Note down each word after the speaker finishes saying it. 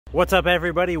What's up,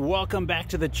 everybody? Welcome back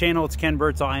to the channel. It's Ken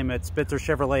Burtz. I am at Spitzer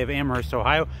Chevrolet of Amherst,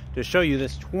 Ohio, to show you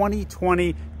this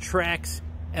 2020 Trax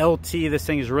LT. This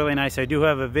thing is really nice. I do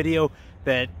have a video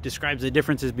that describes the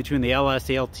differences between the LS,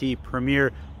 the LT,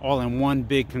 Premier, all in one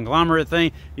big conglomerate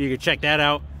thing. You can check that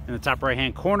out in the top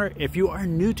right-hand corner. If you are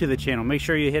new to the channel, make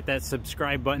sure you hit that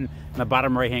subscribe button in the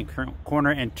bottom right-hand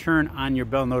corner and turn on your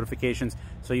bell notifications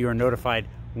so you are notified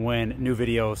when new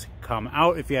videos come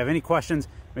out. If you have any questions,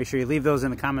 make sure you leave those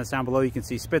in the comments down below. You can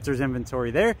see Spitzer's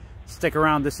inventory there. Stick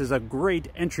around. This is a great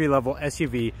entry-level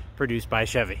SUV produced by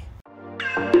Chevy.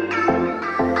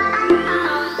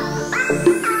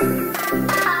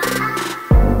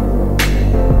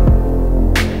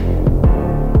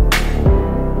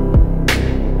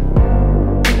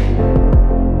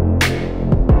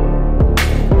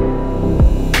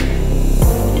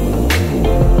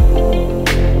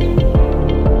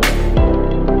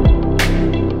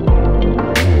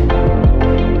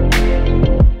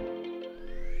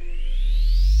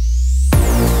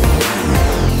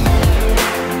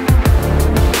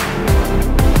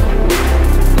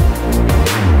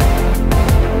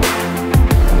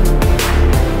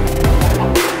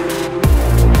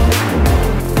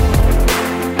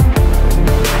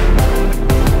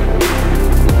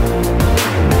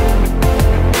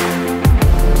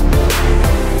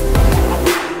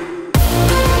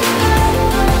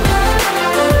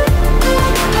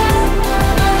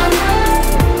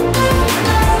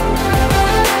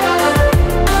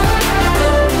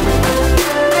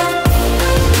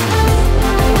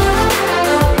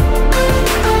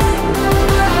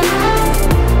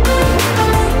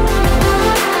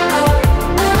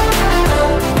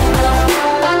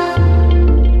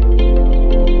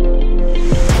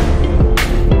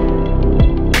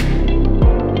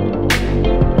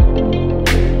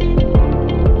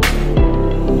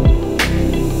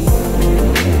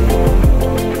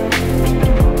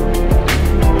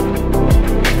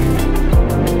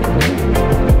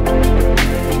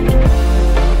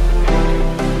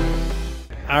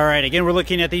 Again, we're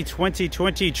looking at the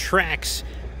 2020 Trax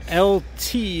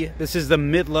LT. This is the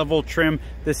mid-level trim.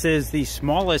 This is the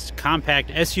smallest compact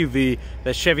SUV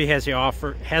that Chevy has to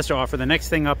offer. The next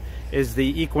thing up is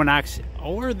the Equinox,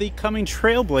 or the coming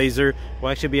Trailblazer. Will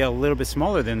actually be a little bit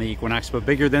smaller than the Equinox, but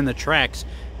bigger than the Trax.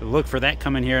 Look for that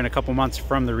coming here in a couple months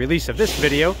from the release of this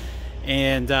video.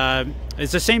 And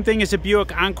it's the same thing as a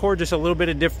Buick Encore, just a little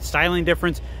bit of styling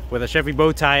difference with a Chevy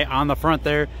bow tie on the front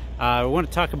there. I want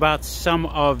to talk about some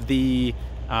of the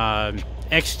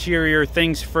exterior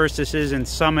things first. This is in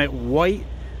Summit White.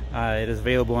 It is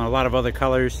available in a lot of other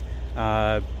colors.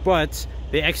 But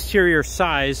the exterior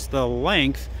size, the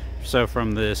length, so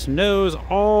from this nose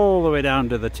all the way down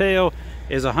to the tail,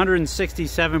 is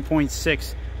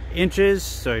 167.6 inches.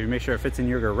 So you make sure it fits in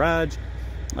your garage.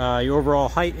 Your overall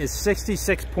height is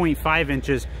 66.5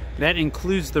 inches. That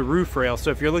includes the roof rail. So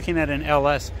if you're looking at an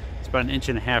LS, it's about 1.5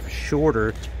 inches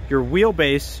shorter. Your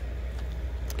wheelbase,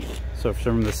 so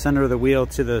from the center of the wheel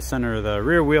to the center of the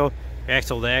rear wheel,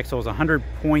 axle to axle, is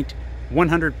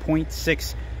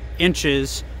 100.6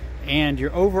 inches. And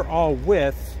your overall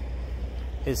width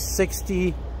is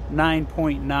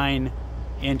 69.9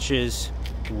 inches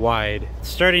wide.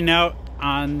 Starting out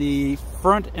on the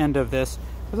front end of this,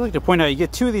 I'd like to point out you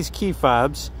get two of these key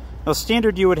fobs. Now,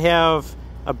 standard, you would have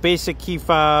a basic key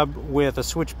fob with a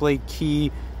switchblade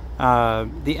key.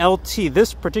 The LT,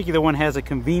 this particular one, has a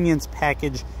convenience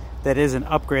package that is an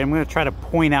upgrade. I'm going to try to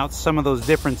point out some of those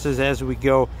differences as we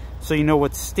go, so you know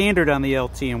what's standard on the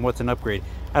LT and what's an upgrade.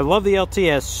 I love the LT.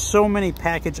 It has so many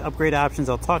package upgrade options.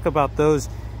 I'll talk about those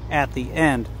at the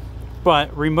end.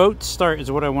 But remote start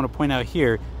is what I want to point out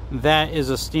here. That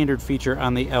is a standard feature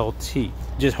on the LT.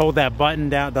 Just hold that button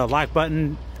down, the lock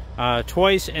button,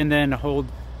 twice, and then hold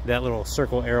that little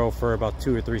circle arrow for about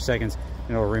 2 or 3 seconds,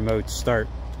 and it'll remote start.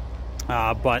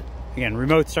 But again,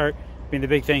 remote start being the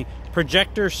big thing.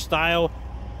 Projector-style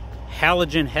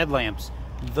halogen headlamps.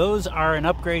 Those are an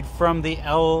upgrade from the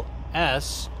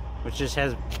LS, which just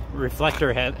has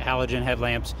reflector halogen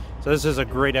headlamps. So this is a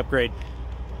great upgrade.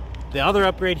 The other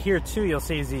upgrade here too, you'll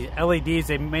see, is the LEDs.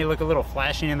 They may look a little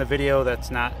flashy in the video.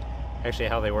 That's not actually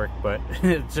how they work, but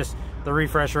it's just the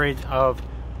refresh rate of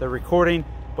the recording.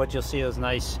 But you'll see those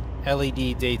nice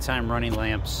LED daytime running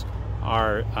lamps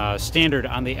are standard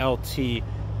on the LT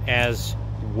as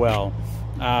well.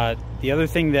 The other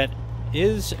thing that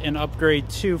is an upgrade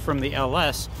too from the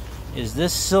LS is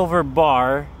this silver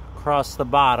bar across the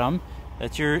bottom.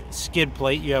 That's your skid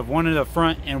plate. You have one in the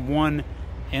front and one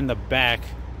in the back,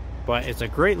 but it's a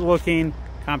great looking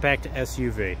compact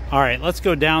SUV. All right, let's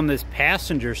go down this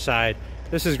passenger side.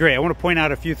 This is great. I want to point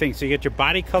out a few things. So you get your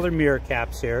body color mirror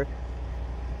caps here.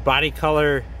 body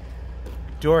color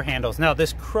door handles. Now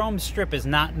this chrome strip is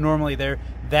not normally there.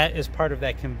 That is part of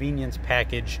that convenience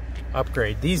package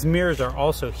upgrade. These mirrors are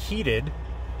also heated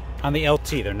on the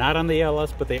LT. They're not on the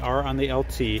LS, but they are on the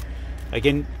LT.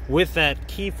 Again, with that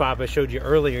key fob I showed you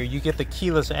earlier, you get the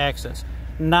keyless access.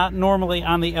 Not normally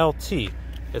on the LT.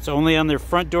 It's only on their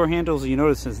front door handles. You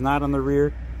notice it's not on the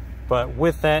rear. But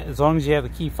with that, as long as you have the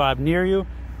key fob near you,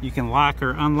 you can lock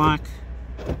or unlock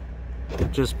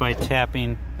just by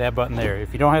tapping that button there.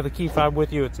 If you don't have the key fob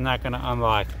with you, it's not going to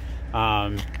unlock.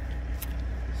 But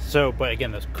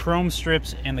again, those chrome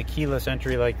strips and the keyless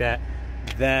entry like that,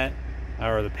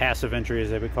 or the passive entry as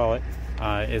they would call it,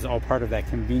 is all part of that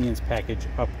convenience package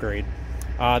upgrade.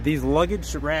 These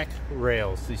luggage rack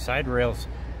rails, these side rails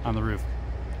on the roof,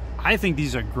 I think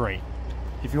these are great.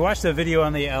 If you watch the video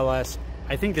on the LS,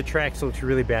 I think the Trax looks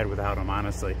really bad without them,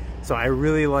 honestly. So I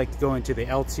really like going to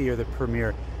the LT or the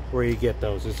Premier where you get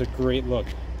those. It's a great look.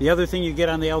 The other thing you get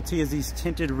on the LT is these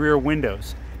tinted rear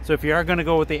windows. So if you are going to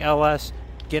go with the LS,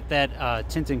 get that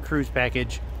tinted cruise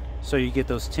package so you get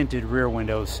those tinted rear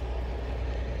windows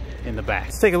in the back.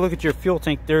 Let's take a look at your fuel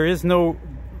tank. There is no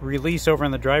release over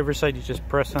on the driver's side. You just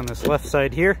press on this left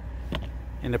side here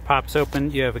and it pops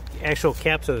open. You have an actual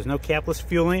cap, so there's no capless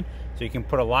fueling, so you can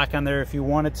put a lock on there if you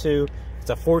wanted to. It's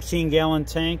a 14-gallon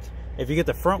tank. If you get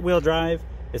the front wheel drive,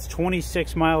 it's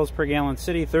 26 miles per gallon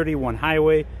city, 31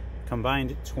 highway,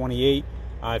 combined 28.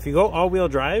 If you go all-wheel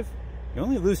drive, you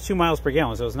only lose 2 miles per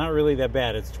gallon, so it's not really that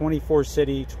bad. It's 24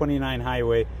 city, 29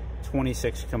 highway,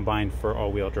 26 combined for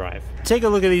all-wheel drive. Take a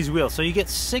look at these wheels. So you get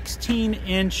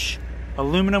 16-inch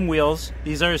aluminum wheels.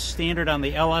 These are standard on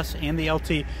the LS and the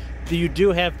LT. You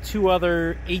do have 2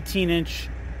 other 18-inch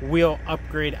wheel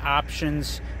upgrade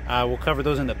options. We'll cover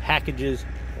those in the packages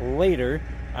later,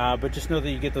 but just know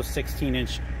that you get those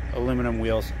 16-inch aluminum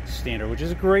wheels standard, which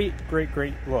is a great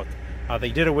look.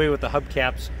 They did away with the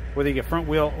hubcaps. Whether you get front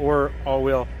wheel or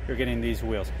all-wheel, you're getting these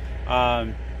wheels.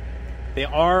 They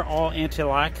are all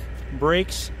anti-lock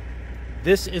brakes.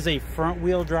 This is a front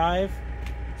wheel drive,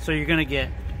 so you're going to get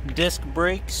disc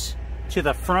brakes to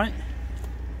the front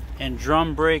and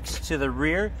drum brakes to the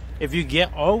rear. If you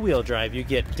get all-wheel drive, you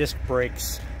get disc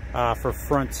brakes for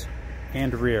front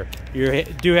and rear. You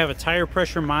do have a tire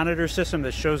pressure monitor system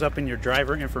that shows up in your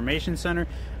driver information center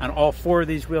on all 4 of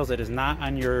these wheels. It is not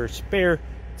on your spare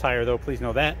tire though, please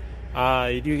know that.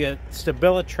 You do get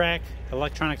StabiliTrak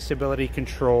electronic stability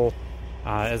control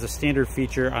as a standard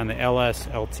feature on the LS,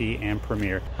 LT, and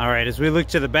Premier. All right, as we look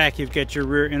to the back, you've got your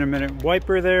rear intermittent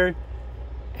wiper there.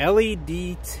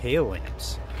 LED tail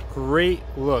lamps. Great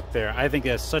look there. I think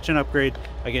that's such an upgrade.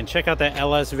 Again, check out that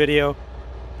LS video.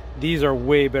 These are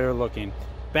way better looking.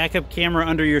 Backup camera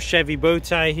under your Chevy bow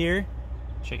tie here.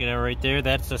 Check it out right there.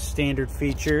 That's a standard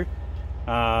feature.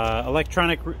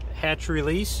 Electronic hatch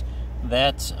release.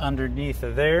 That's underneath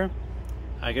of there.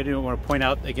 I do want to point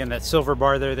out again that silver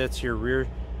bar there. That's your rear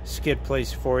skid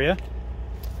place for you.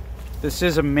 This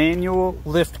is a manual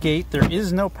lift gate. There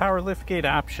is no power lift gate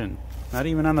option, not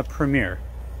even on the Premier.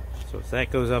 So as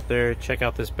that goes up there, check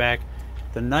out this back.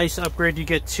 The nice upgrade you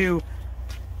get too,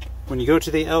 when you go to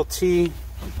the LT,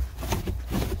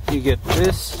 you get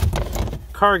this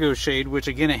cargo shade, which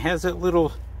again, it has that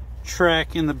little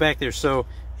track in the back there. So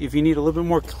if you need a little bit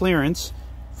more clearance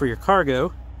for your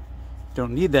cargo,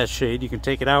 don't need that shade, you can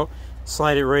take it out,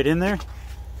 slide it right in there,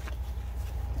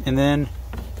 and then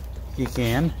you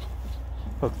can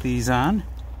hook these on.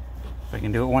 If I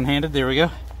can do it one-handed, there we go.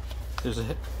 There's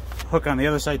a hook on the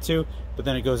other side too, but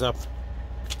then it goes up.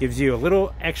 Gives you a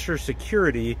little extra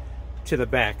security to the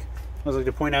back. I was like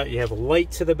to point out, you have a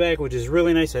light to the back, which is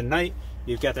really nice at night.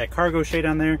 You've got that cargo shade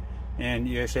on there, and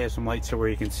you actually have some lights to where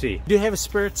you can see. You do have a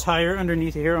spare tire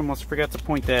underneath here. I almost forgot to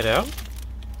point that out.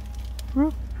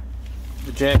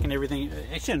 The jack and everything.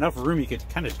 Actually enough room, you could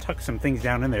kind of tuck some things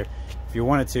down in there if you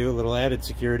wanted to, a little added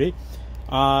security.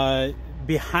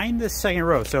 Behind the second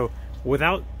row, so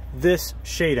without this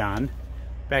shade on,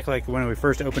 back like when we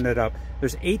first opened it up,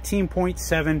 there's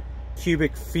 18.7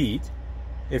 cubic feet.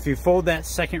 If you fold that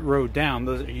second row down,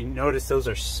 those, you notice those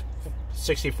are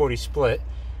 60-40 split.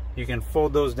 You can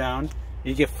fold those down.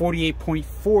 You get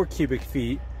 48.4 cubic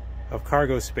feet of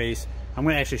cargo space. I'm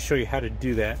going to actually show you how to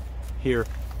do that here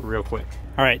real quick.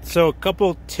 All right, so a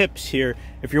couple tips here.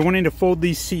 If you're wanting to fold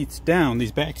these seats down,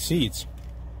 these back seats,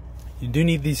 you do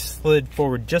need these slid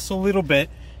forward just a little bit.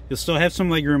 You'll still have some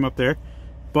leg room up there,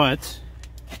 but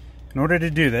in order to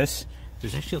do this,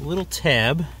 there's actually a little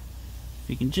tab.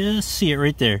 You can just see it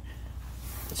right there.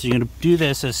 So you're going to do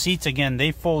this. The seats, again,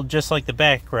 they fold just like the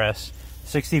backrest,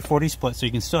 60-40 split, so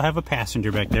you can still have a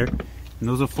passenger back there, and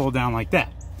those will fold down like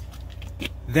that.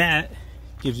 That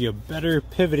gives you a better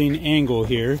pivoting angle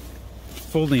here,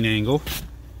 folding angle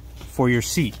for your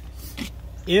seat.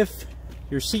 If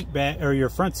your seat back or your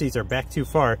front seats are back too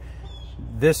far,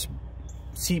 this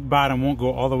seat bottom won't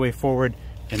go all the way forward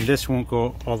and this won't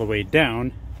go all the way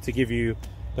down to give you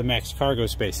the max cargo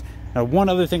space. Now, one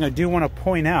other thing I do want to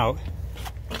point out,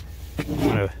 I'm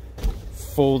going to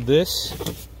fold this.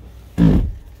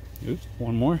 Oops,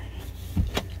 one more.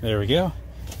 There we go.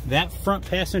 That front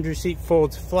passenger seat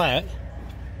folds flat.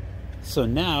 So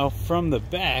now from the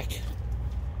back,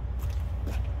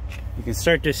 you can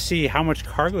start to see how much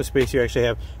cargo space you actually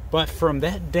have. But from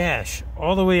that dash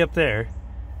all the way up there,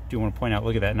 I do want to point out,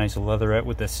 look at that nice leatherette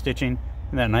with the stitching.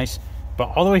 Isn't that nice?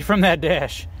 But all the way from that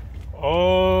dash,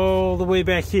 all the way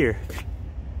back here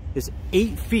is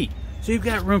 8 feet. So you've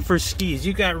got room for skis.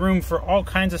 You've got room for all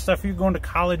kinds of stuff. If you're going to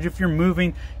college, if you're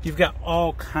moving, you've got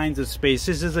all kinds of space.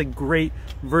 This is a great,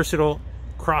 versatile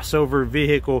crossover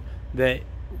vehicle that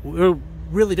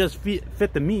really does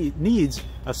fit the needs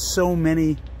of so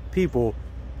many people.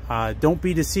 Don't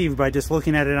be deceived by just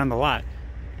looking at it on the lot.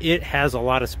 It has a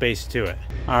lot of space to it.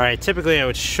 All right, typically I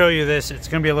would show you this. It's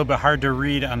gonna be a little bit hard to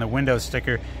read on the window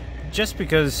sticker just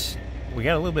because we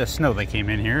got a little bit of snow that came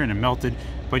in here and it melted,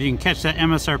 but you can catch that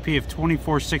MSRP of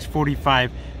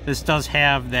 $24,645. This does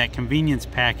have that convenience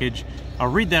package.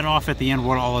 I'll read that off at the end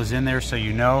what all is in there so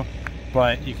you know,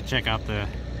 but you can check out the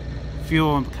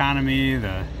fuel economy,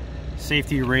 the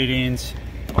safety ratings,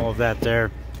 all of that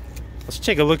there. Let's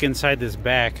take a look inside this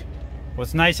back.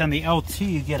 What's nice on the LT,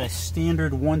 you get a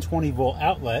standard 120 volt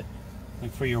outlet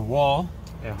like for your wall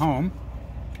at home.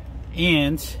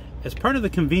 And as part of the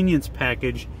convenience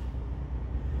package,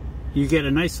 you get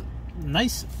a nice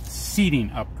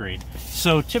seating upgrade.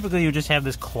 So typically you just have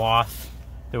this cloth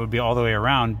that would be all the way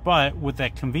around, but with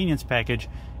that convenience package,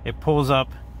 it pulls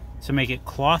up to make it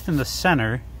cloth in the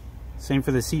center, same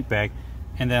for the seat back,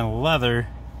 and then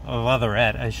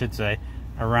leatherette, I should say,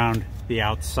 around the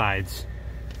outsides.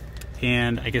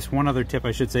 And I guess one other tip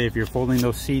I should say, if you're folding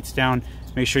those seats down,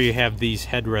 make sure you have these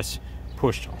headrests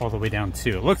pushed all the way down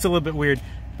too. It looks a little bit weird,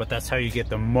 but that's how you get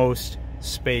the most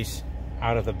space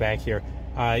out of the back here.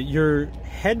 Your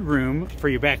headroom for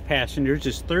your back passengers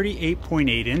is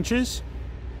 38.8 inches,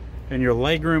 and your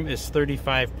legroom is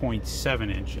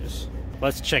 35.7 inches.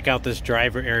 Let's check out this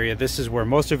driver area. This is where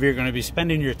most of you are going to be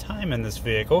spending your time in this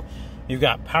vehicle. You've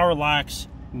got power locks,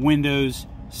 windows,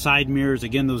 side mirrors.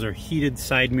 Again, those are heated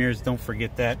side mirrors. Don't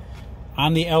forget that.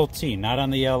 On the LT, not on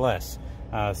the LS.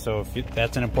 So if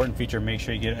that's an important feature, make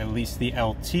sure you get at least the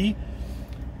LT.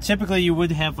 Typically, you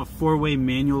would have a 4-way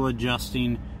manual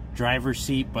adjusting driver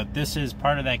seat, but this is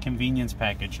part of that convenience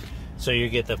package. So you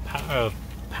get the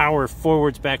power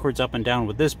forwards, backwards, up and down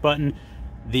with this button.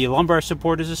 The lumbar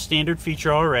support is a standard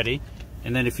feature already.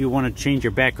 And then if you want to change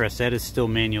your backrest, that is still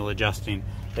manual adjusting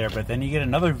there. But then you get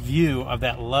another view of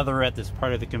that leatherette that's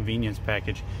part of the convenience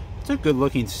package. It's a good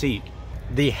looking seat.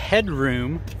 The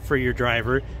headroom for your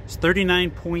driver is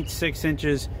 39.6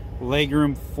 inches,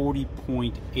 legroom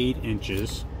 40.8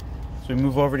 inches. So we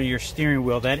move over to your steering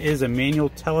wheel. That is a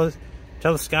manual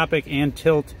telescopic and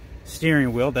tilt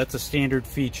steering wheel. That's a standard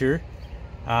feature.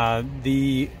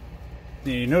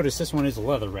 You notice this one is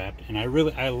leather wrapped, and I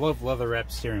love leather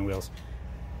wrapped steering wheels.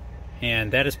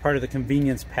 And that is part of the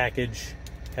convenience package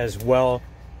as well.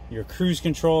 Your cruise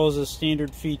control is a standard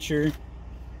feature.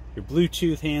 Your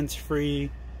Bluetooth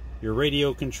hands-free, your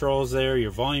radio controls there,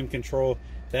 your volume control,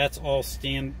 that's all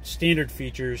standard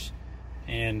features.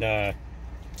 And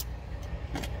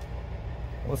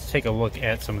let's take a look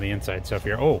at some of the inside stuff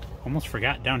here. Oh, almost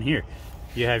forgot down here.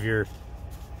 You have your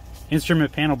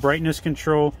instrument panel brightness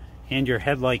control and your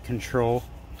headlight control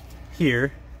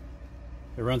here.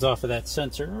 It runs off of that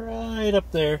sensor right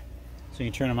up there, so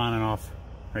you can turn them on and off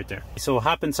right there. So we'll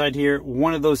hop inside here.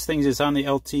 One of those things is on the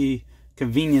LT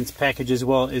convenience package as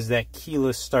well is that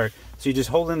keyless start. So you just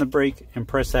hold in the brake and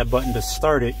press that button to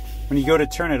start it. When you go to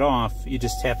turn it off, you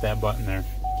just tap that button there.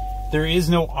 There is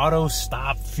no auto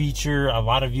stop feature. A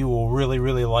lot of you will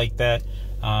really like that.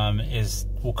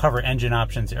 We'll cover engine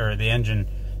options, or the engine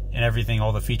and everything,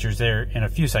 all the features there in a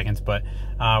few seconds. But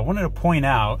I wanted to point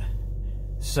out,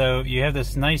 so you have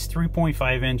this nice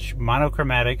 3.5 inch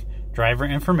monochromatic driver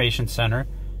information center.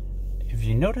 If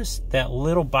you notice that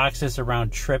little box that's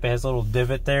around trip, it has a little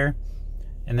divot there.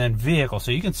 And then vehicle,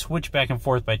 so you can switch back and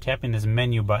forth by tapping this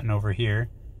menu button over here.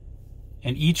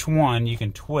 And each one you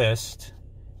can twist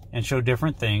and show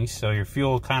different things. So your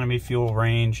fuel economy, fuel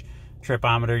range,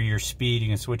 tripometer, your speed. You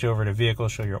can switch over to vehicle,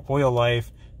 show your oil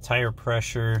life, tire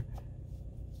pressure.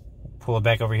 Pull it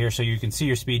back over here so you can see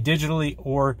your speed digitally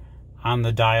or on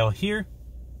the dial here.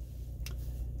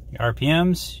 your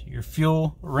RPMs, your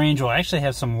fuel range will actually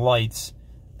have some lights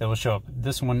that will show up.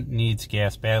 This one needs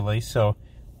gas badly, so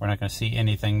we're not going to see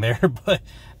anything there, but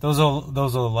those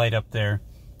will light up there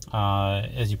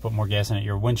as you put more gas in it.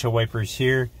 Your windshield wipers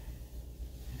here.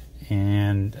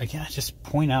 And again, I just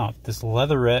point out this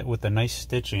leatherette with the nice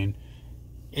stitching.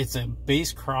 It's a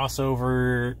base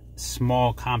crossover,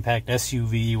 small compact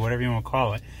SUV, whatever you want to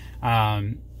call it.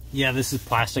 Yeah, this is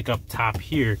plastic up top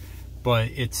here, but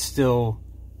it's a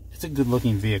good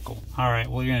looking vehicle. All right,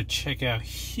 well, you're gonna check out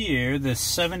here the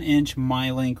 7-inch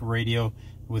MyLink radio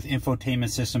with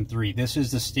infotainment system 3. This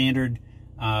is the standard.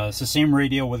 It's the same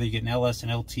radio whether you get an LS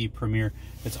and LT Premier.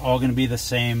 It's all gonna be the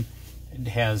same. It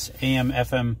has AM,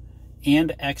 FM,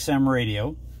 and XM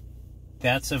radio.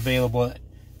 That's available.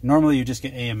 Normally you just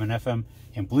get AM and FM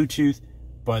and Bluetooth,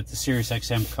 but the Sirius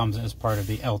XM comes as part of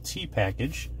the LT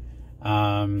package.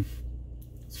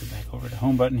 Let's go back over to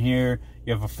home button here.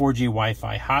 You have a 4G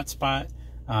Wi-Fi hotspot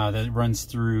that runs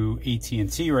through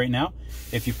AT&T right now.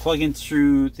 If you plug in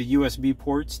through the USB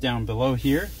ports down below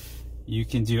here, you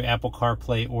can do Apple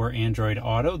CarPlay or Android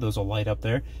Auto. Those will light up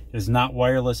there. It is not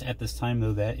wireless at this time,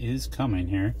 though that is coming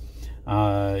here.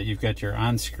 You've got your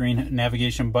on-screen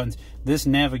navigation buttons. This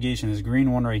navigation is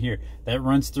green one right here. That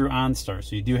runs through OnStar,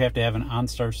 so you do have to have an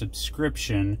OnStar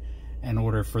subscription in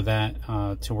order for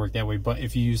that to work that way. But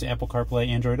if you use Apple CarPlay,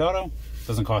 Android Auto, it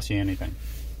doesn't cost you anything.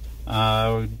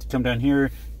 Come down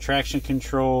here, traction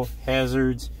control,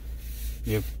 hazards.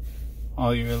 You have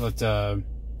all your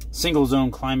single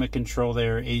zone climate control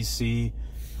there, AC,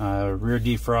 rear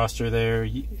defroster there,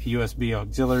 USB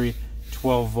auxiliary,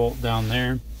 12 volt down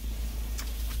there.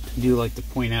 I do like to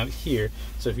point out here,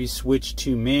 so if you switch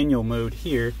to manual mode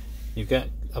here, you've got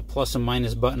a plus and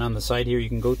minus button on the side here. You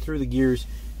can go through the gears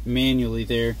manually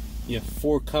there. You have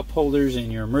 4 cup holders and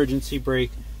your emergency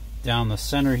brake down the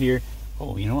center here.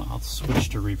 Oh, you know what? I'll switch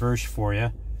to reverse for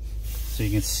you so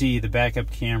you can see the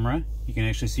backup camera. You can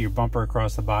actually see your bumper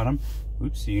across the bottom.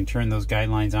 Oops, so you can turn those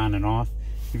guidelines on and off.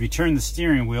 If you turn the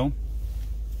steering wheel,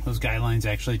 those guidelines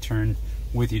actually turn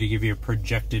with you to give you a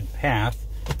projected path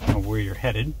of where you're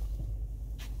headed.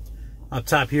 Up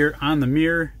top here on the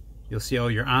mirror, you'll see all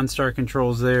your OnStar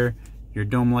controls there, your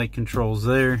dome light controls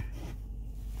there,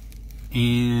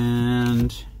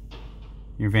 and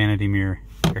your vanity mirror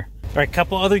here. All right, a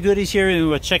couple other goodies here.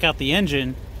 We'll check out the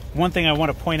engine. One thing I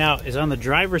want to point out is on the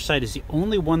driver's side is the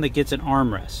only one that gets an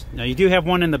armrest. Now you do have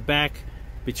one in the back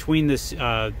between this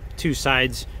 2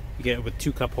 sides. You get it with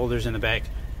 2 cup holders in the back,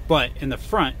 but in the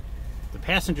front, the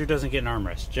passenger doesn't get an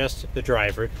armrest, just the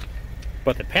driver.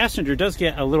 But the passenger does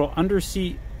get a little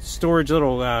underseat storage,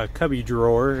 little cubby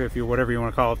drawer, if you whatever you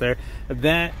want to call it there.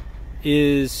 That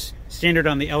is standard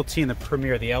on the LT and the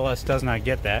Premier. The LS does not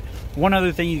get that. One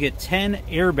other thing, you get 10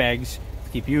 airbags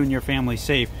to keep you and your family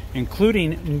safe,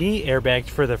 including knee airbags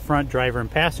for the front driver and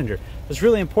passenger. It's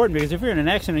really important because if you're in an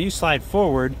accident and you slide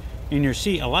forward in your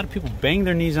seat, a lot of people bang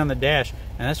their knees on the dash,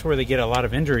 and that's where they get a lot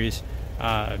of injuries.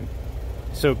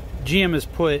 So GM has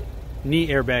put knee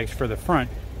airbags for the front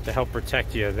to help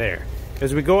protect you there.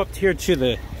 As we go up here to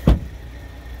the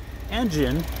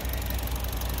engine,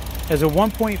 has a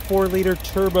 1.4 liter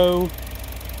turbo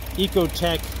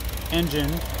Ecotec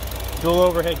engine, dual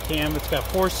overhead cam. It's got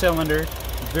 4-cylinder,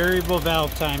 variable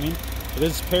valve timing. It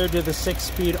is paired to the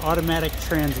 6-speed automatic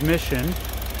transmission.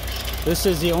 This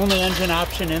is the only engine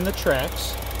option in the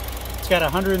Trax. It's got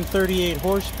 138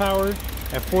 horsepower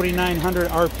at 4,900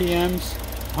 RPMs,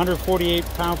 148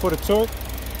 pound-foot of torque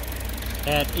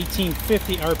at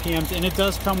 1850 RPMs, and it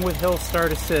does come with hill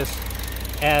start assist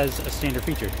as a standard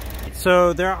feature.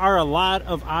 So there are a lot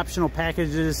of optional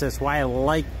packages. That's why I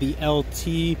like the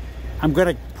LT. I'm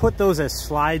going to put those as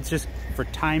slides just for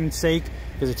time's sake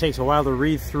because it takes a while to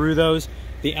read through those.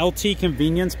 The LT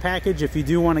convenience package, if you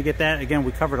do want to get that, again,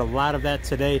 we covered a lot of that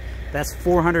today. That's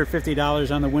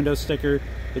 $450 on the window sticker.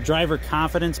 The driver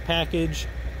confidence package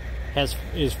is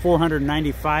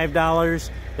 $495.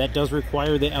 That does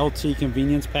require the LT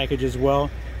convenience package as well.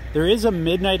 There is a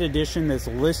midnight edition that's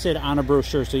listed on a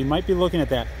brochure, so you might be looking at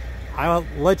that. I'll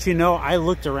let you know, I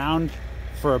looked around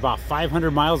for about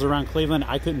 500 miles around Cleveland.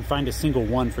 I couldn't find a single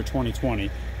one for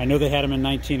 2020. I know they had them in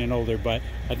 19 and older, but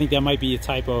I think that might be a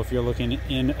typo if you're looking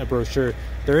in a brochure.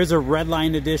 There is a red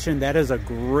line edition. That is a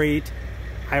great,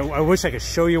 I wish I could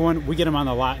show you one. We get them on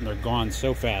the lot and they're gone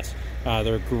so fast.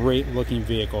 They're a great looking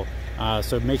vehicle.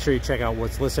 So make sure you check out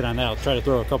what's listed on that. I'll try to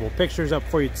throw a couple of pictures up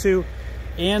for you too.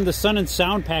 And the Sun and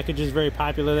Sound package is very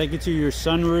popular. That gets you your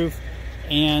sunroof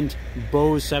and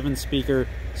Bose 7-speaker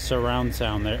surround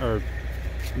sound there, or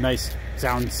nice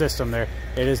sound system there.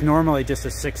 It is normally just a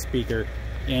 6-speaker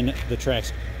in the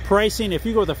Trax. Pricing, if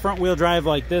you go with a front wheel drive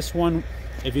like this one,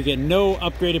 If you get no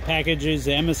upgraded packages,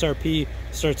 the MSRP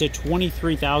starts at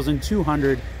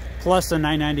 $23,200 plus a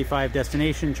 $995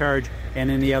 destination charge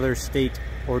and any other state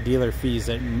or dealer fees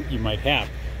that you might have.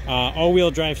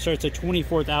 All-wheel drive starts at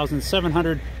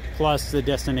 $24,700 plus the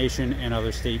destination and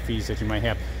other state fees that you might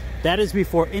have. That is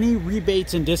before any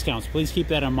rebates and discounts. Please keep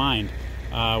that in mind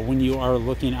when you are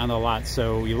looking on the lot.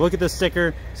 So you look at the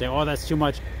sticker, say, oh, that's too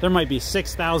much. There might be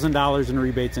 $6,000 in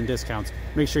rebates and discounts.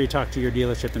 Make sure you talk to your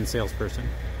dealership and salesperson.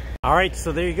 All right,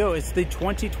 so there you go. It's the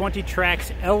 2020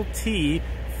 Trax LT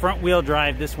front wheel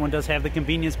drive. This one does have the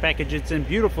convenience package. It's in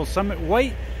beautiful Summit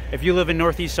White. If you live in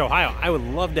Northeast Ohio, I would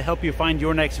love to help you find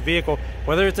your next vehicle.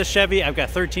 Whether it's a Chevy, I've got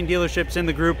 13 dealerships in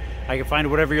the group. I can find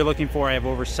whatever you're looking for. I have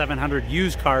over 700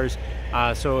 used cars.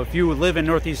 So if you live in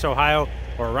Northeast Ohio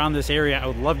or around this area, I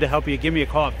would love to help you. Give me a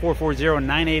call at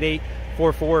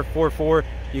 440-988-4444.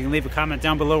 You can leave a comment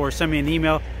down below or send me an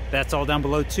email. That's all down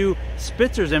below too.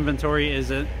 Spitzer's inventory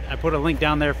is I put a link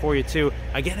down there for you too.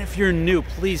 Again, if you're new,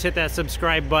 please hit that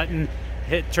subscribe button.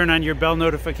 Turn on your bell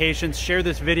notifications. Share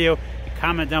this video.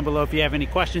 Comment down below if you have any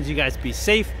questions. You guys be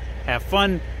safe, have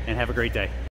fun, and have a great day.